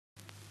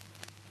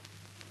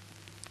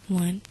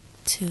1,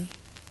 2,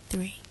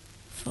 3,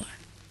 4.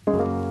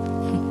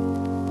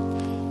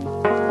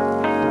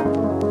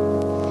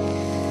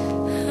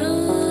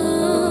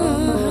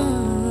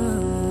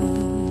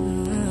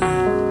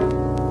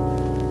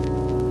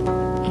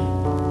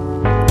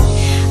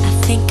 I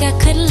think I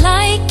could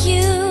like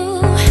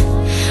you,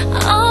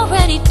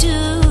 already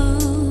do.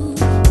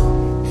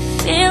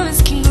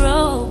 Feelings can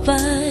grow, but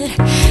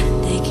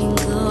they can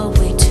go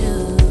away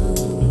too.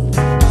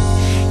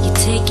 You're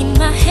taking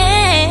my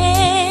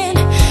hand,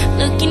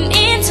 looking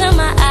into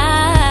my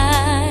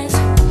eyes.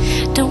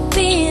 Don't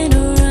be in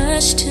a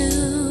rush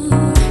to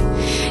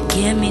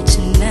get me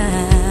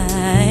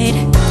tonight.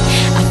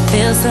 I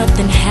feel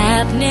something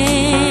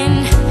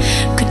happening.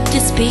 Could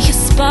this be a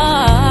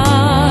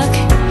spark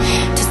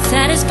to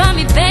satisfy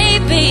me,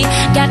 baby?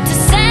 Got to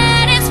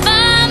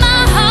satisfy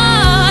my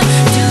heart.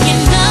 Do you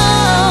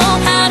know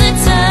how to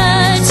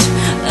touch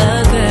a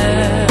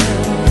girl?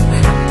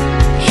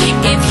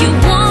 If you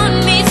want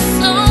me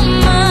so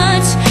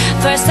much,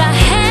 first I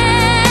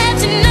had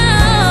to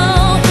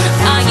know.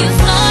 Are you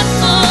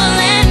thoughtful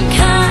and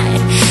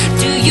kind?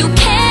 Do you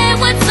care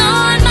what's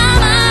on my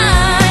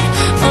mind?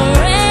 Or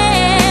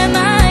am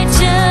I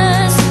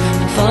just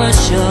for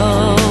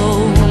show?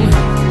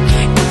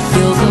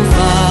 You'll go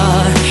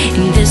far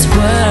in this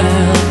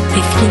world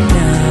if you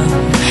know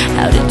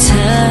how to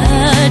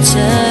touch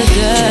a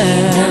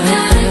girl. Know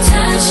how to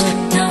touch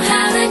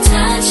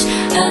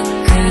a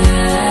girl.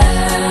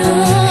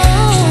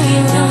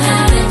 You know how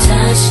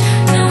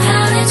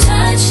to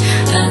touch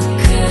a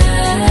girl.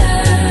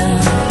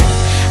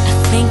 I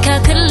think I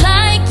could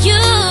like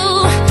you,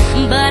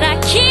 but I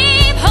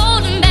keep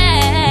holding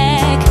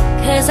back,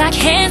 'cause I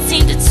can't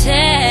seem to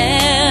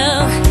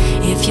tell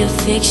if you're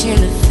fiction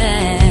or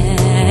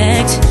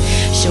fact.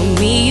 Show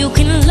me you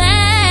can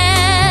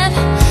laugh,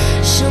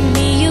 show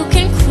me you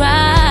can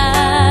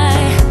cry,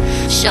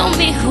 show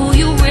me who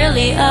you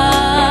really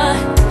are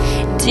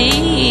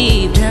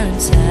deep down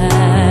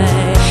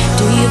inside.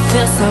 Do you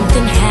feel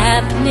something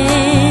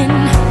happening?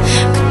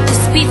 Could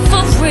this be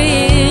for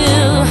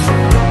real?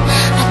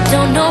 I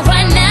don't know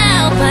right now,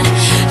 but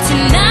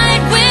tonight